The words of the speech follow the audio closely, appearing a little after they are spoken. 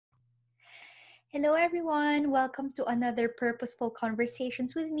Hello, everyone. Welcome to another Purposeful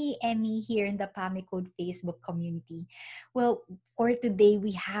Conversations with me, Emmy, here in the Pami Code Facebook community. Well, for today,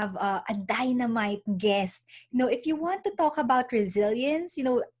 we have a dynamite guest. If you want to talk about resilience,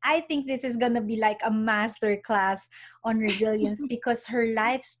 I think this is going to be like a master class on resilience because her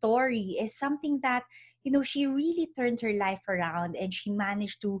life story is something that, she really turned her life around and she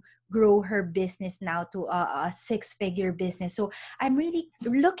managed to grow her business now to a six-figure business. So I'm really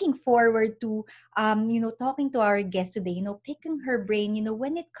looking forward to talking to our guest today, picking her brain,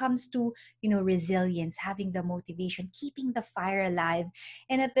 when it comes to, resilience, having the motivation, keeping the fire alive,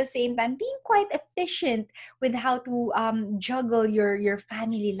 and at the same time being quite efficient with how to juggle your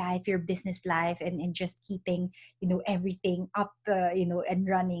family life, your business life, and just keeping, everything up, and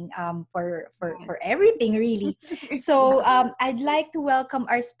running for everything really. So I'd like to welcome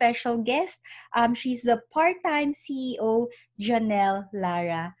our special guest. She's the part-time CEO, Janelle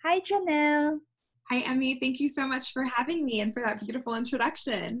Lara. Hi, Janelle. Hi, Emmy. Thank you so much for having me and for that beautiful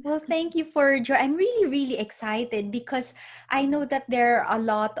introduction. Well, thank you for I'm really, really excited because I know that there are a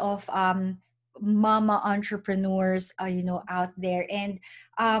lot of mama entrepreneurs, out there. And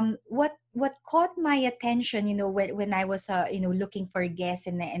what caught my attention, when I was, looking for guests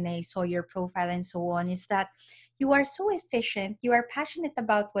and I saw your profile and so on, is that you are so efficient. You are passionate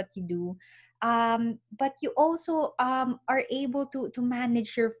about what you do. But you also are able to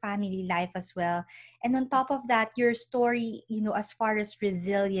manage your family life as well, and on top of that, your story, as far as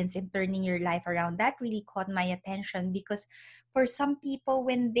resilience in turning your life around, that really caught my attention because for some people,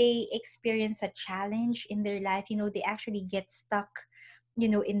 when they experience a challenge in their life, they actually get stuck,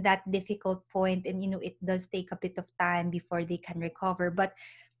 in that difficult point. And, it does take a bit of time before they can recover. But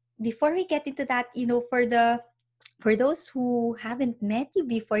before we get into that, for those who haven't met you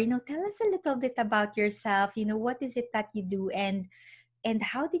before, tell us a little bit about yourself. What is it that you do and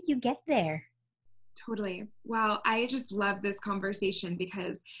how did you get there? Totally. Well, I just love this conversation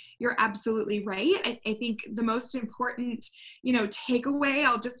because you're absolutely right. I think the most important, takeaway,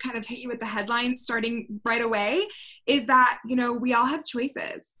 I'll just kind of hit you with the headline starting right away, is that, we all have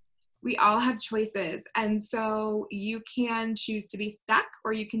choices. We all have choices. And so you can choose to be stuck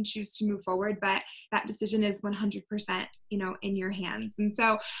or you can choose to move forward, but that decision is 100%, in your hands. And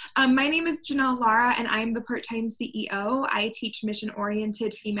so my name is Janelle Lara and I'm the part-time CEO. I teach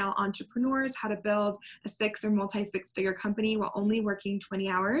mission-oriented female entrepreneurs how to build a six or multi-six-figure company while only working 20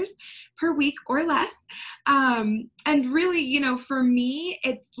 hours per week or less. And really, for me,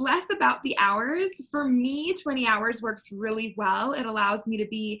 it's less about the hours. For me, 20 hours works really well. It allows me to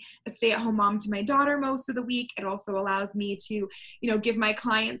be a stay-at-home mom to my daughter most of the week. It also allows me to, give my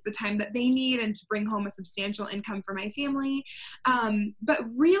clients the time that they need and to bring home a substantial income for my family. But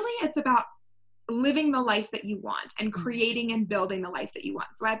really, it's about living the life that you want and creating and building the life that you want.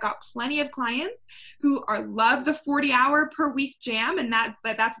 So I've got plenty of clients who love the 40-hour per week jam, and that's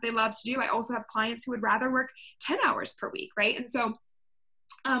what they love to do. I also have clients who would rather work 10 hours per week, right? And so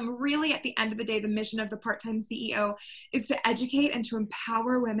really, at the end of the day, the mission of the part-time CEO is to educate and to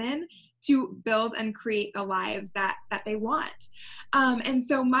empower women to build and create the lives that they want. And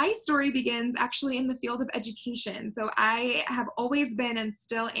so my story begins actually in the field of education. So I have always been and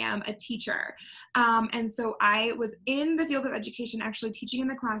still am a teacher. And so I was in the field of education, actually teaching in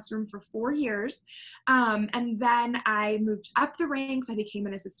the classroom for 4 years. And then I moved up the ranks. I became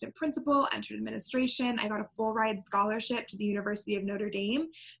an assistant principal, entered administration. I got a full ride scholarship to the University of Notre Dame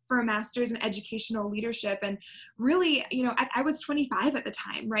for a master's in educational leadership. And really, I was 25 at the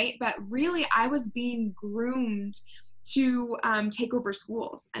time, right? But really, I was being groomed to take over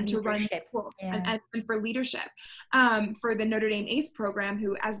schools and Leadership. to run schools Yeah. and for leadership for the Notre Dame ACE program,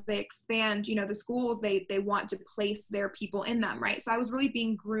 who, as they expand, the schools, they want to place their people in them, right? So I was really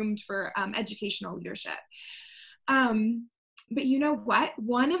being groomed for educational leadership. But you know what?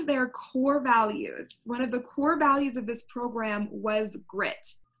 One of the core values of this program was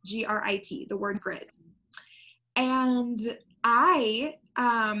grit, Grit, the word grit. And I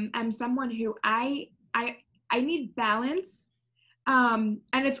am someone who I need balance, and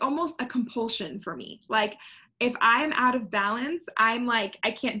it's almost a compulsion for me. Like, if I'm out of balance, I'm like,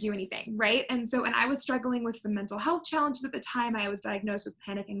 I can't do anything, right? And I was struggling with some mental health challenges at the time. I was diagnosed with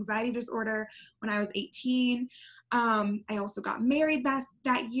panic anxiety disorder when I was 18. I also got married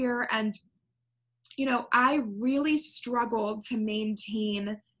that year, and I really struggled to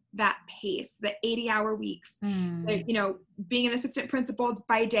maintain that pace, the 80-hour weeks, being an assistant principal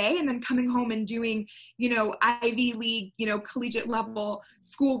by day and then coming home and doing, Ivy League, collegiate level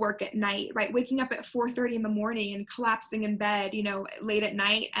schoolwork at night, right? Waking up at 4:30 in the morning and collapsing in bed, late at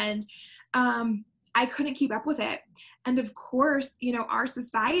night. And I couldn't keep up with it. And of course, our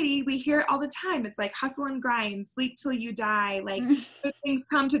society, we hear it all the time. It's like hustle and grind, sleep till you die, like good things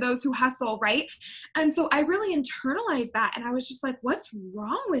come to those who hustle, right? And so I really internalized that. And I was just like, what's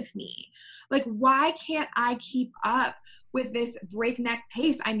wrong with me? Like, why can't I keep up with this breakneck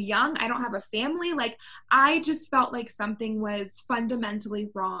pace? I'm young. I don't have a family. Like, I just felt like something was fundamentally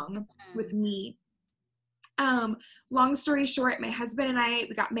wrong with me. Long story short, my husband and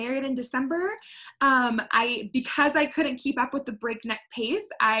we got married in December. Because I couldn't keep up with the breakneck pace,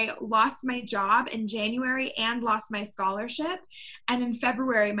 I lost my job in January and lost my scholarship. And in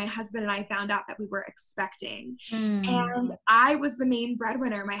February, my husband and I found out that we were expecting. Mm. And I was the main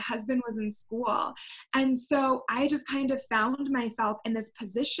breadwinner. My husband was in school. And so I just kind of found myself in this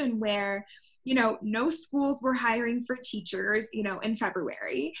position where no schools were hiring for teachers, in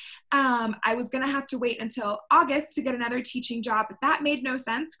February. I was going to have to wait until August to get another teaching job, but that made no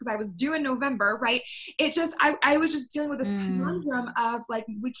sense because I was due in November, right? I was just dealing with this conundrum of like,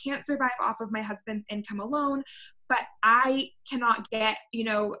 we can't survive off of my husband's income alone, but I cannot get,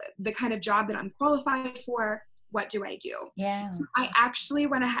 the kind of job that I'm qualified for. What do I do? Yeah. So I actually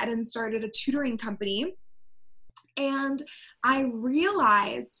went ahead and started a tutoring company, and I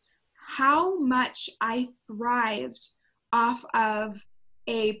realized how much I thrived off of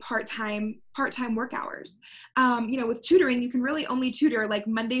a part-time work hours. With tutoring, you can really only tutor like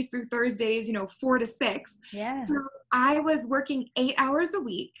Mondays through Thursdays, 4 to 6. Yeah. So I was working 8 hours a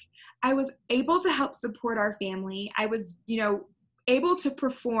week. I was able to help support our family. I was, able to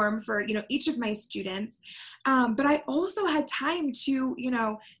perform for, each of my students. But I also had time to,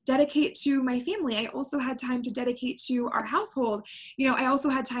 dedicate to my family. I also had time to dedicate to our household. I also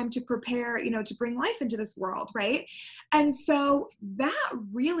had time to prepare, to bring life into this world, right? And so that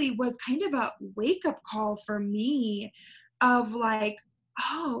really was kind of a wake-up call for me of like,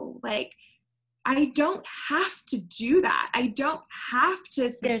 oh, like, I don't have to do that. I don't have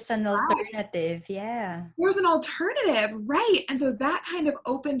to There's an subscribe. alternative. Yeah. There's an alternative, right? And so that kind of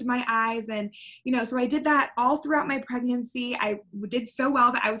opened my eyes. And so I did that all throughout my pregnancy. I did so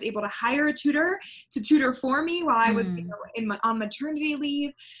well that I was able to hire a tutor to tutor for me while I was on maternity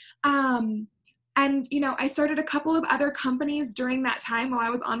leave. And I started a couple of other companies during that time while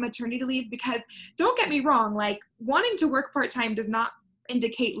I was on maternity leave, because don't get me wrong, like, wanting to work part-time does not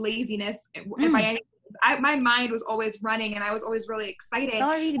indicate laziness by any. My mind was always running, and I was always really excited.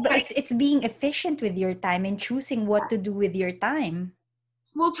 Not really, but it's being efficient with your time and choosing what to do with your time.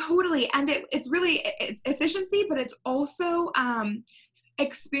 Well, totally. And it's efficiency, but it's also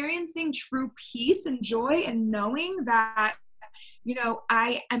experiencing true peace and joy, and knowing that,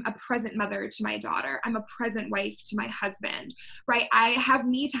 I am a present mother to my daughter. I'm a present wife to my husband, right? I have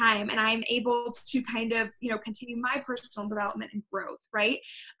me time, and I'm able to kind of, continue my personal development and growth, right?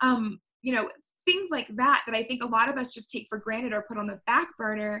 You know, things like that I think a lot of us just take for granted or put on the back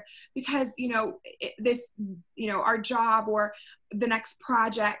burner because, our job or the next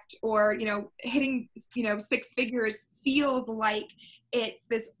project or, hitting, 6 figures feels like it's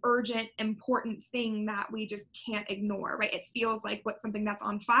this urgent, important thing that we just can't ignore, right? It feels like something that's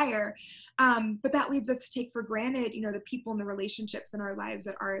on fire. But that leads us to take for granted, the people and the relationships in our lives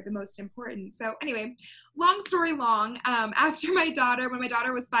that are the most important. So anyway, long story long, when my daughter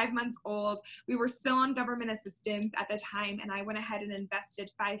was 5 months old, we were still on government assistance at the time. And I went ahead and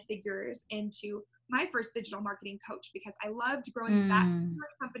invested 5 figures into my first digital marketing coach because I loved growing that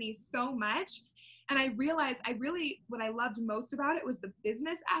company so much. And I realized what I loved most about it was the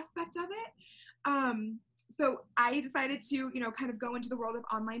business aspect of it. So I decided to, kind of go into the world of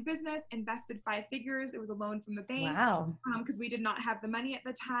online business, invested 5 figures. It was a loan from the bank. Wow. Because we did not have the money at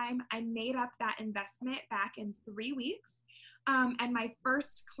the time. I made up that investment back in 3 weeks. And my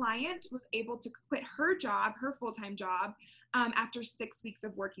first client was able to quit her full-time job, after 6 weeks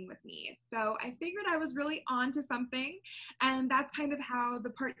of working with me. So I figured I was really on to something. And that's kind of how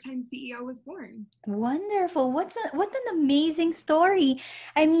the part-time CEO was born. Wonderful. What an amazing story.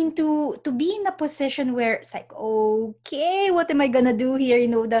 I mean, to be in a position where it's like, okay, what am I gonna do here?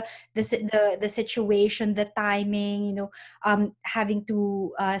 The situation, the timing, having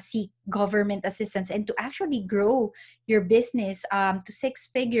to seek government assistance and to actually grow your business to 6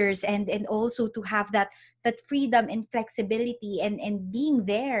 figures, and also to have that freedom and flexibility, and being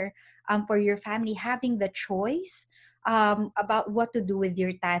there for your family, having the choice about what to do with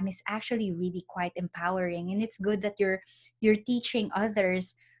your time is actually really quite empowering. And it's good that you're teaching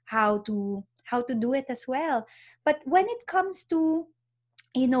others how to do it as well. But when it comes to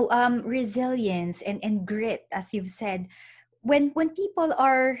resilience and grit, as you've said, when people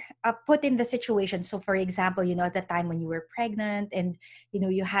are put in the situation, so for example, at the time when you were pregnant, and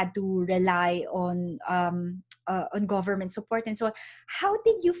you had to rely on government support and so on, how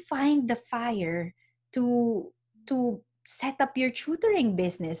did you find the fire to set up your tutoring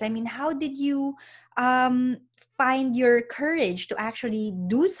business? I mean, how did you um find your courage to actually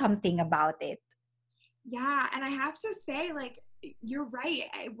do something about it? Yeah, and I have to say, like, you're right.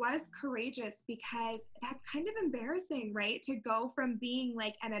 It was courageous because that's kind of embarrassing, right? To go from being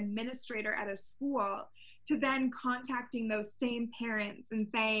like an administrator at a school to then contacting those same parents and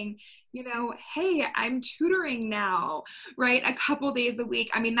saying, hey, I'm tutoring now, right? A couple days a week.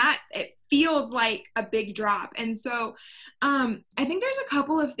 I mean, that it feels like a big drop. And so I think there's a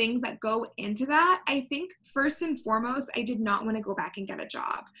couple of things that go into that. I think first and foremost, I did not want to go back and get a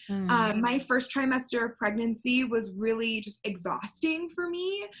job. Mm. My first trimester of pregnancy was really just exhausting for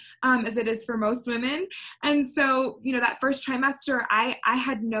me, as it is for most women. And so, that first trimester, I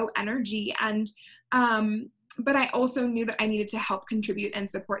had no energy, and but I also knew that I needed to help contribute and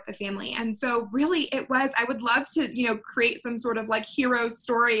support the family. And so really it was, I would love to, create some sort of like hero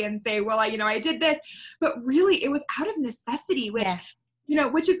story and say, well, I did this, but really it was out of necessity, which, Yeah.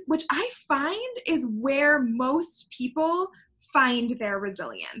 which I find is where most people find their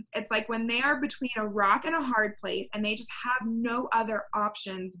resilience. It's like when they are between a rock and a hard place and they just have no other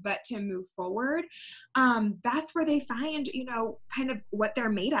options but to move forward. That's where they find, kind of what they're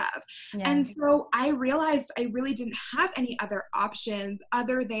made of. Yeah. And so I realized I really didn't have any other options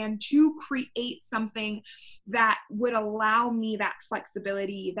other than to create something that would allow me that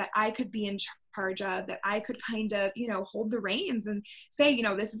flexibility, that I could be in charge of, that I could kind of, hold the reins and say,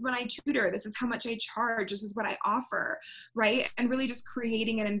 this is when I tutor, this is how much I charge, this is what I offer, right? And really just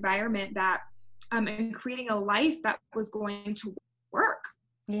creating an environment that, and creating a life that was going to work,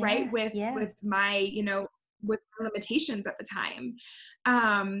 right? Yeah. With Yeah. my, with limitations at the time.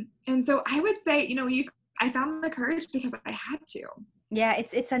 And so I would say, I found the courage because I had to. Yeah,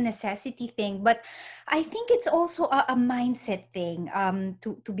 it's a necessity thing, but I think it's also a mindset thing.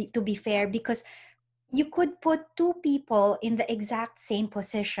 To be fair, because you could put two people in the exact same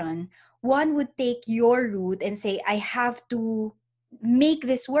position. One would take your route and say, I have to make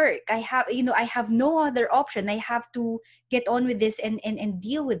this work. I have no other option. I have to get on with this and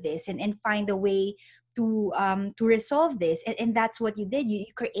deal with this and find a way to resolve this. And that's what you did. You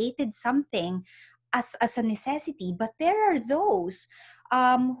created something as a necessity. But there are those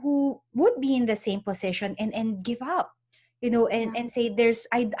who would be in the same position and give up, Yeah. and say,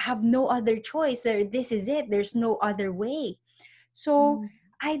 I have no other choice, this is it, there's no other way. So Mm.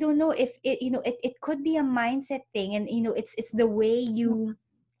 I don't know if it could be a mindset thing, and it's the way you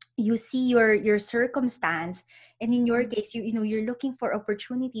see your circumstance. And in your Mm. case, you're looking for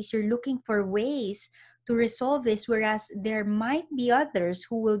opportunities, you're looking for ways to resolve this, whereas there might be others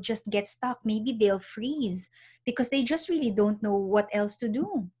who will just get stuck. Maybe they'll freeze because they just really don't know what else to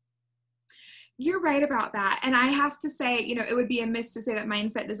do. You're right about that. And I have to say, it would be amiss to say that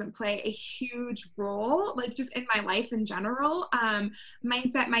mindset doesn't play a huge role, like just in my life in general.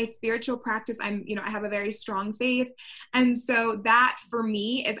 Mindset, my spiritual practice, I have a very strong faith. And so that for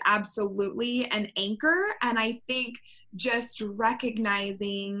me is absolutely an anchor. And I think just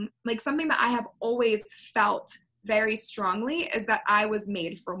recognizing, like, something that I have always felt very strongly is that I was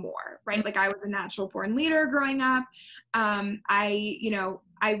made for more, right? Like, I was a natural born leader growing up.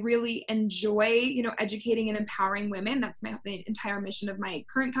 I really enjoy, educating and empowering women. That's the entire mission of my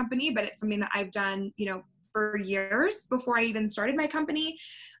current company, but it's something that I've done, for years before I even started my company.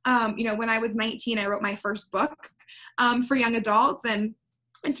 When I was 19, I wrote my first book, for young adults, and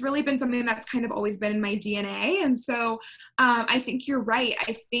it's really been something that's kind of always been in my DNA. And so I think you're right.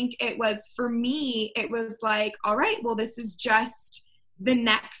 I think for me, it was like, all right, well, this is just the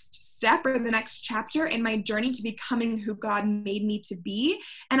next step or the next chapter in my journey to becoming who God made me to be.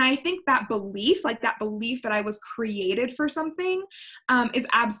 And I think that belief, that I was created for something, is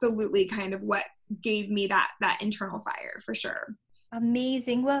absolutely kind of what gave me that internal fire, for sure.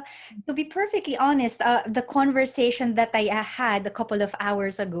 Amazing. Well, to be perfectly honest, the conversation that I had a couple of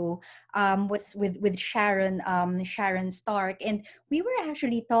hours ago was with Sharon Stark, and we were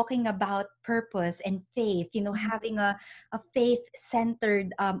actually talking about purpose and faith. Having a faith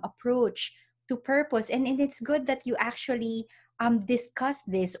centered approach to purpose, and it's good that you actually discuss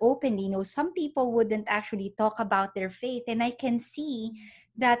this openly. Some people wouldn't actually talk about their faith, and I can see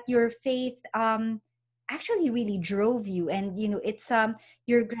that your faith actually really drove you, and it's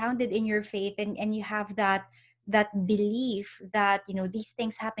you're grounded in your faith, and you have that belief that these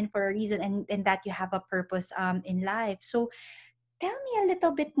things happen for a reason, and that you have a purpose in life. So Tell me a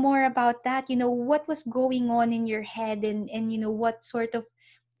little bit more about that. What was going on in your head, and what sort of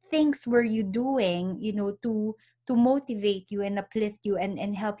things were you doing, to motivate you and uplift you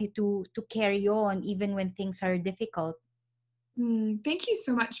and help you to carry on even when things are difficult? Thank you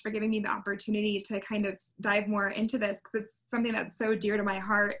so much for giving me the opportunity to kind of dive more into this because it's something that's so dear to my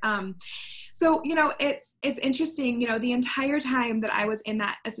heart. So it's interesting. The entire time that I was in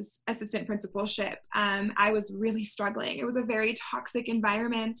that assistant principalship, I was really struggling. It was a very toxic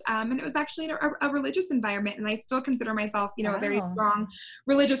environment, and it was actually a religious environment. And I still consider myself, a very Wow. strong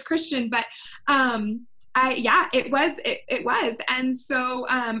religious Christian. But it was, and so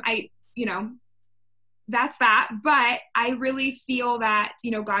you know that's that. But I really feel that,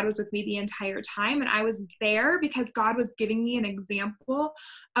 God was with me the entire time, and I was there because God was giving me an example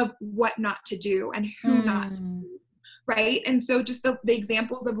of what not to do and who not to, Mm. right? And so just the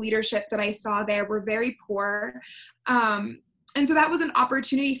examples of leadership that I saw there were very poor. And so that was an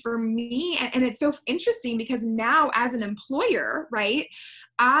opportunity for me. And it's so interesting because now as an employer, right,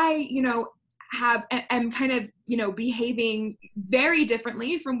 I, am kind of, behaving very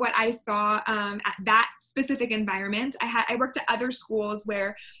differently from what I saw at that specific environment. I worked at other schools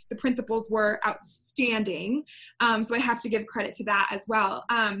where the principals were outstanding. So I have to give credit to that as well.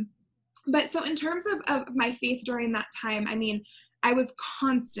 But so in terms of my faith during that time, I mean, I was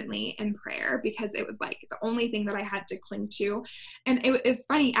constantly in prayer because it was like the only thing that I had to cling to. And it's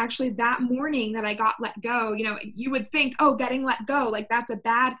funny, actually, that morning that I got let go, you would think, oh, getting let go, like that's a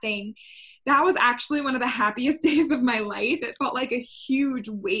bad thing. That was actually one of the happiest days of my life. It felt like a huge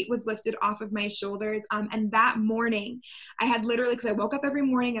weight was lifted off of my shoulders. And that morning, I had literally, because I woke up every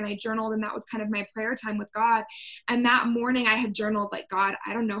morning and I journaled, and that was kind of my prayer time with God. And that morning I had journaled, like, God,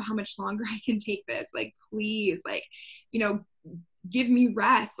 I don't know how much longer I can take this. Like, please, like, give me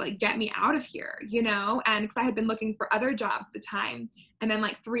rest, like get me out of here, and because I had been looking for other jobs at the time. And then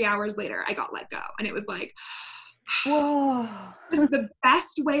like 3 hours later, I got let go. And it was like, Whoa. it was the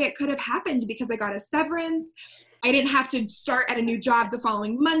best way it could have happened because I got a severance. I didn't have to start at a new job the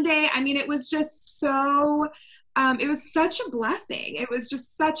following Monday. I mean, it was just so, it was such a blessing. It was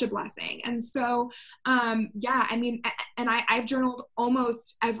just such a blessing. And so, yeah, I mean, and I've journaled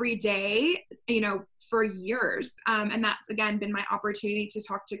almost every day, for years. And that's, again, been my opportunity to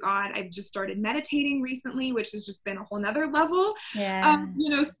talk to God. I've just started meditating recently, which has just been a whole nother level, Yeah.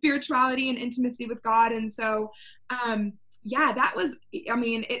 spirituality and intimacy with God. And so, yeah, that was, I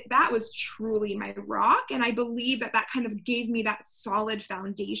mean, that was truly my rock. And I believe that kind of gave me that solid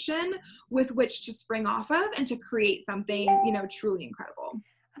foundation with which to spring off of and to create something, truly incredible.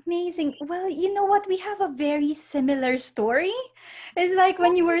 Amazing. Well, you know what? We have a very similar story. It's like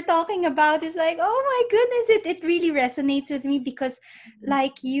when you were talking about, it's like, oh my goodness, it really resonates with me because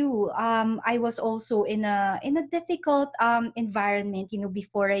like you, I was also in a difficult environment,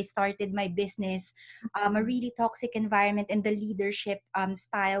 before I started my business. A really toxic environment, and the leadership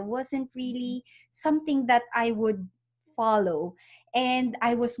style wasn't really something that I would follow. And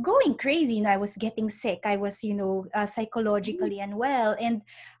I was going crazy, I was getting sick. I was, psychologically unwell. And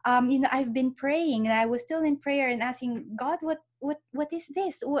I've been praying, and I was still in prayer and asking God, what is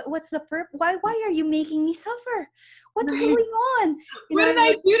this? What's the why are you making me suffer? What's Right. going on? What I did I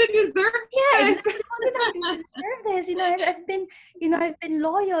was, do to deserve yeah, this? exactly. What did I do to deserve this? I've been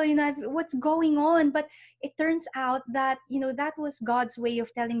loyal. What's going on? But it turns out that that was God's way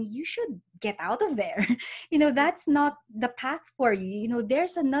of telling me you should get out of there. That's not the path for you.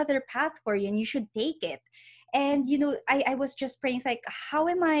 There's another path for you, and you should take it. And I was just praying, it's like, how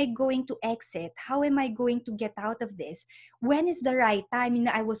am I going to exit? How am I going to get out of this? When is the right time?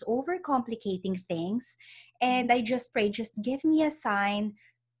 I was overcomplicating things, and I just prayed, just give me a sign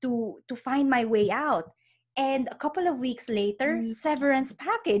to find my way out. And a couple of weeks later, severance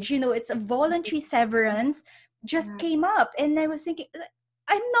package, it's a voluntary severance, just Yeah. came up. And I was thinking,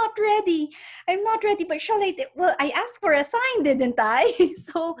 I'm not ready. I'm not ready, but shall I? Well, I asked for a sign, didn't I?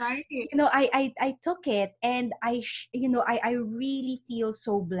 So, Right. I took it, and I really feel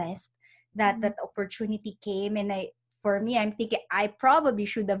so blessed that Mhm. that opportunity came. And for me, I'm thinking I probably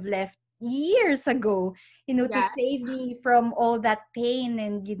should have left years ago, to Yeah. save me from all that pain.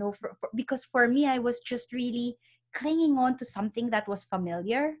 And because for me, I was just really clinging on to something that was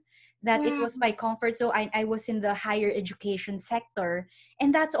familiar, that it Yeah. was my comfort zone. I was in the higher education sector,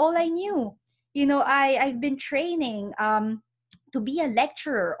 and that's all I knew. I've been training to be a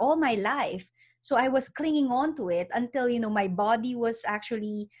lecturer all my life. So I was clinging on to it until, my body was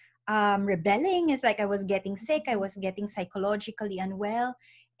actually rebelling. It's like I was getting sick. I was getting psychologically unwell.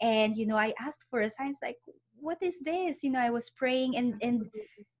 And, I asked for a sign. It's like, what is this? I was praying, and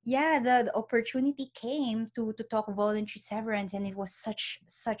yeah, the opportunity came to talk voluntary severance, and it was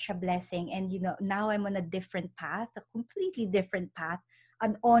such a blessing. And now I'm on a different path, a completely different path,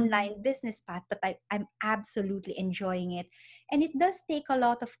 an Mhm. online business path, but I'm absolutely enjoying it. And it does take a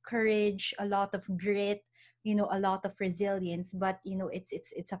lot of courage, a lot of grit, a lot of resilience, but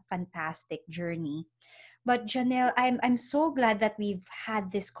it's a fantastic journey. But Janelle, I'm so glad that we've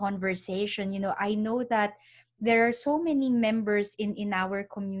had this conversation. I know that there are so many members in our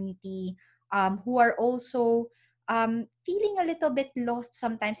community who are also feeling a little bit lost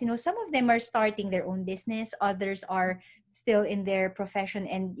sometimes. Some of them are starting their own business, others are still in their profession,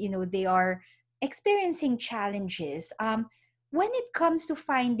 and they are experiencing challenges. When it comes to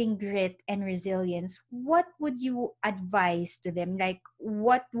finding grit and resilience, what would you advise to them? Like,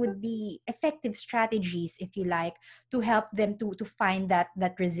 what would be effective strategies, if you like, to help them to find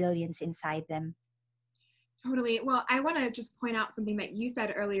that resilience inside them? Totally. Well, I want to just point out something that you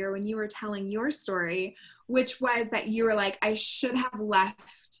said earlier when you were telling your story, which was that you were like, I should have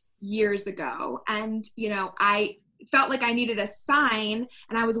left years ago. And, I felt like I needed a sign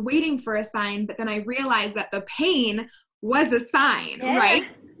and I was waiting for a sign, but then I realized that the pain was a sign, Yeah. right?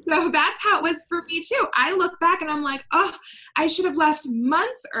 So that's how it was for me too. I look back and I'm like, oh, I should have left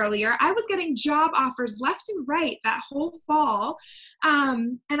months earlier. I was getting job offers left and right that whole fall.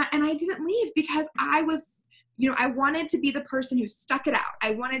 And I didn't leave because I wanted to be the person who stuck it out.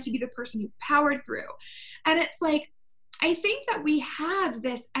 I wanted to be the person who powered through. And it's like, I think that we have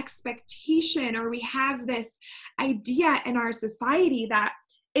this expectation, or we have this idea in our society that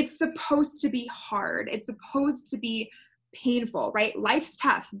it's supposed to be hard. It's supposed to be painful, right? Life's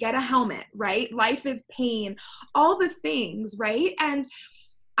tough. Get a helmet, right? Life is pain, all the things, right? And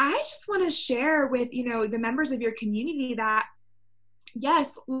I just want to share with, the members of your community that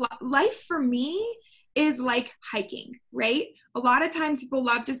yes, life for me is like hiking, right? A lot of times people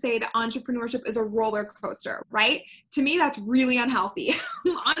love to say that entrepreneurship is a roller coaster, right? To me, that's really unhealthy.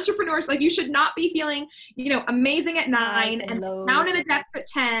 Entrepreneurship, like you should not be feeling, amazing at Highs 9 and and lows. down in the depths at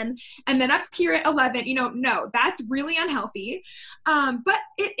 10 and then up here at 11. No, that's really unhealthy. But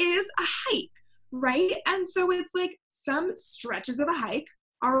it is a hike, right? And so it's like some stretches of the hike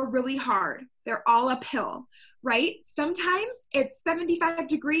are really hard. They're all uphill, right? Sometimes it's 75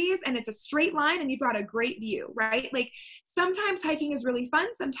 degrees and it's a straight line and you've got a great view, right? Like sometimes hiking is really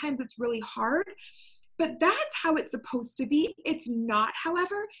fun, sometimes it's really hard, but that's how it's supposed to be. It's not,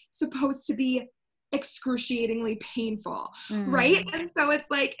 however, supposed to be excruciatingly painful, right? Mm. And so it's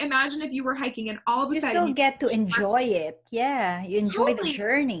like, imagine if you were hiking and all of a You sudden still you get to enjoy it. Yeah, you enjoy the totally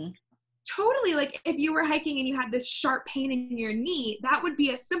journey. totally, like if you were hiking and you had this sharp pain in your knee, that would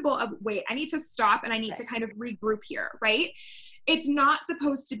be a symbol of wait, I need to stop and I need to Yes. kind of regroup here, right? It's not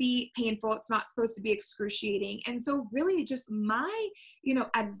supposed to be painful, it's not supposed to be excruciating. And so really just my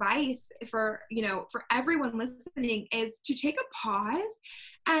advice for everyone listening is to take a pause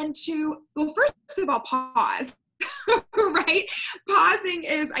and to, well, first of all, pause. Right? Pausing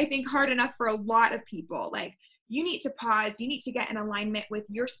is, I think, hard enough for a lot of people. Like, you need to pause, you need to get in alignment with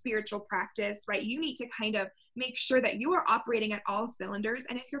your spiritual practice, right? You need to kind of make sure that you are operating at all cylinders.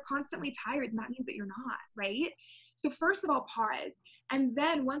 And if you're constantly tired, then that means that you're not, right? So, first of all, pause. And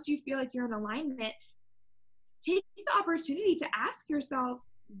then once you feel like you're in alignment, take the opportunity to ask yourself,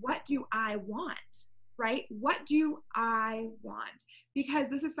 what do I want? Right? What do I want? Because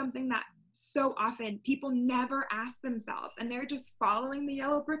this is something that so often people never ask themselves, and they're just following the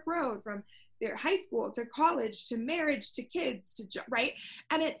yellow brick road from their high school to college to marriage to kids to right.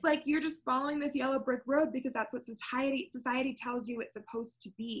 And it's like you're just following this yellow brick road because that's what society tells you it's supposed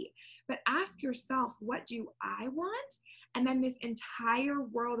to be. But ask yourself, what do I want? And then this entire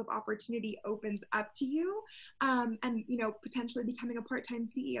world of opportunity opens up to you, and potentially becoming a part-time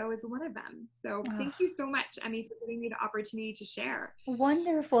CEO is one of them. So thank you Ah, so much, Emmy, for giving me the opportunity to share.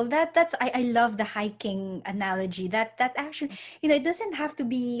 wonderful. I love the hiking analogy. That actually, it doesn't have to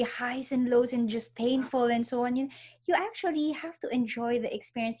be highs and lows and just painful and so on. You actually have to enjoy the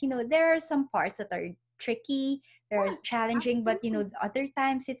experience. There are some parts that are tricky, there are Yes, challenging, but absolutely. other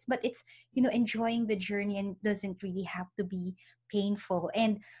times it's enjoying the journey, and doesn't really have to be painful.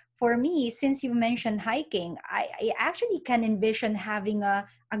 And for me, since you mentioned hiking, I actually can envision having a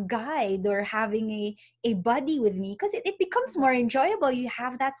guide, or having a buddy with me, because it becomes more enjoyable. You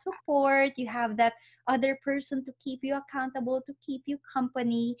have that support, you have that other person to keep you accountable, to keep you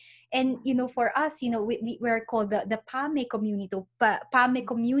company. And for us, we're called the PAME community, PAME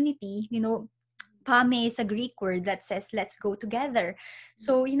community. Pame is a Greek word that says let's go together.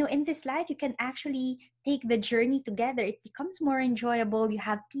 So, in this life, you can actually take the journey together. It becomes more enjoyable. You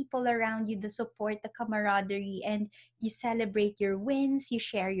have people around you, the support, the camaraderie, and you celebrate your wins, you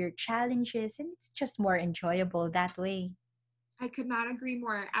share your challenges, and it's just more enjoyable that way. I could not agree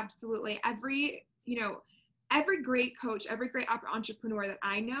more. Absolutely. Every great coach, every great entrepreneur that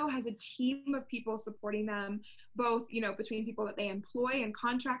I know has a team of people supporting them, both, between people that they employ and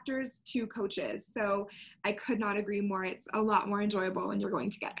contractors to coaches. So I could not agree more. It's a lot more enjoyable when you're going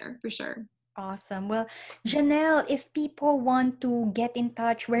together, for sure. Awesome. Well, Janelle, if people want to get in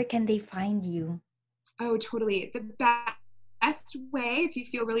touch, where can they find you? Oh, totally. The best way, if you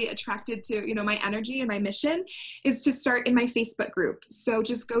feel really attracted to, my energy and my mission, is to start in my Facebook group. So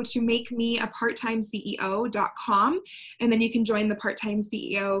just go to makemeaparttimeceo.com, and then you can join the Part-Time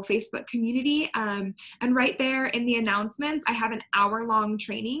CEO Facebook community. And right there in the announcements, I have an hour-long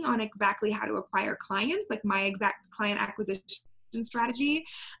training on exactly how to acquire clients, like my exact client acquisition strategy.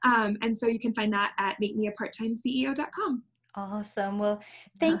 And so you can find that at makemeaparttimeceo.com. Awesome. Well,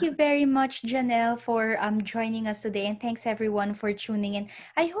 thank you very much, Janelle, for joining us today, and thanks everyone for tuning in.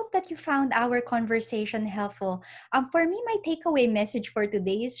 I hope that you found our conversation helpful. For me, my takeaway message for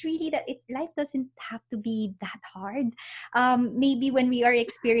today is really that life doesn't have to be that hard. Maybe when we are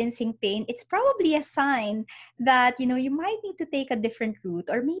experiencing pain, it's probably a sign that you might need to take a different route,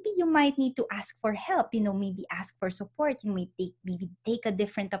 or maybe you might need to ask for help. Maybe ask for support. You may take a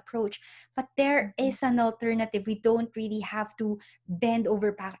different approach, but there is an alternative. We don't really have to bend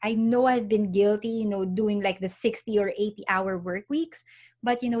over back. I know I've been guilty, doing like the 60 or 80-hour work weeks,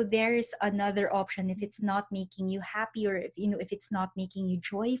 but there's another option. If it's not making you happy, or if it's not making you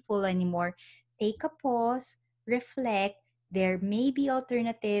joyful anymore, take a pause, reflect. There may be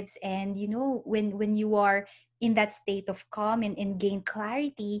alternatives, and when you are in that state of calm and gain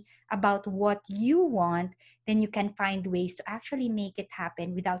clarity about what you want, then you can find ways to actually make it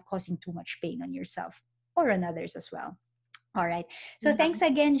happen without causing too much pain on yourself or on others as well. All right. So Yeah. thanks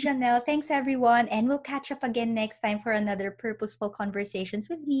again, Janelle. Thanks, everyone. And we'll catch up again next time for another purposeful conversations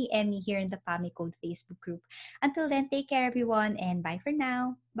with me, Emmy, here in the Pami Code Facebook group. Until then, take care, everyone, and bye for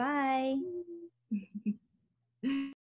now. Bye.